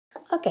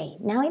Okay,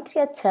 now it's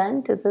your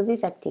turn to do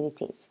these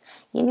activities.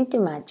 You need to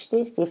match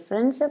these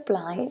different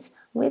supplies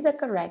with the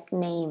correct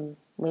name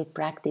we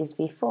practiced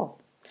before.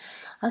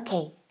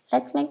 Okay,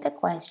 let's make the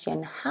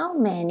question how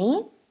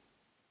many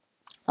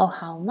or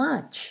how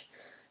much?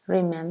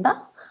 Remember,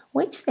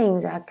 which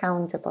things are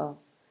countable?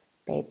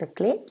 Paper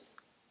clips,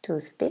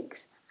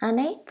 toothpicks, and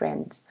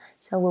aprons.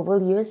 So we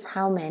will use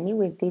how many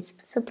with these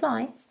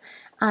supplies,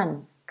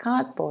 and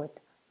cardboard,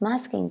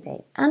 masking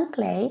tape, and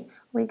clay,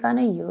 we're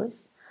gonna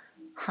use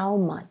how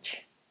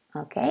much.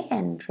 Okay,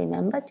 and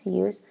remember to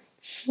use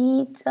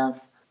sheets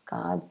of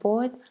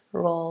cardboard,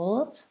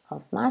 rolls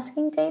of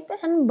masking tape,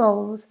 and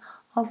bowls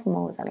of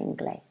modeling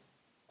clay.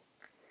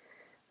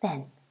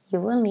 Then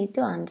you will need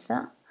to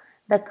answer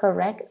the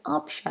correct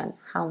option.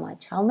 How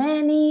much, how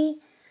many,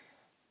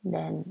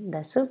 then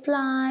the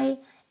supply,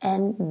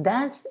 and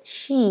does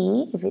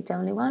she if it's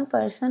only one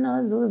person,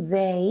 or do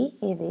they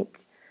if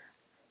it's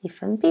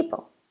different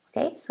people.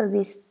 Okay, so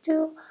these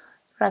two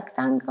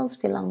rectangles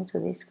belong to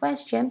this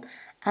question,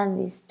 and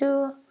these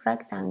two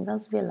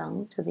rectangles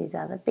belong to this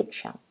other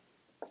picture.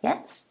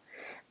 Yes?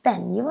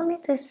 Then you will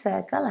need to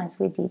circle, as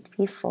we did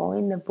before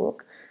in the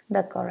book,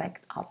 the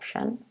correct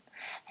option.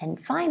 And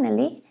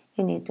finally,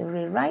 you need to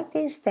rewrite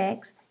this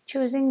text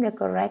choosing the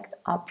correct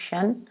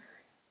option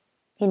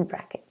in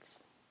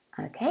brackets.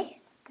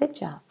 Okay? Good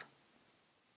job.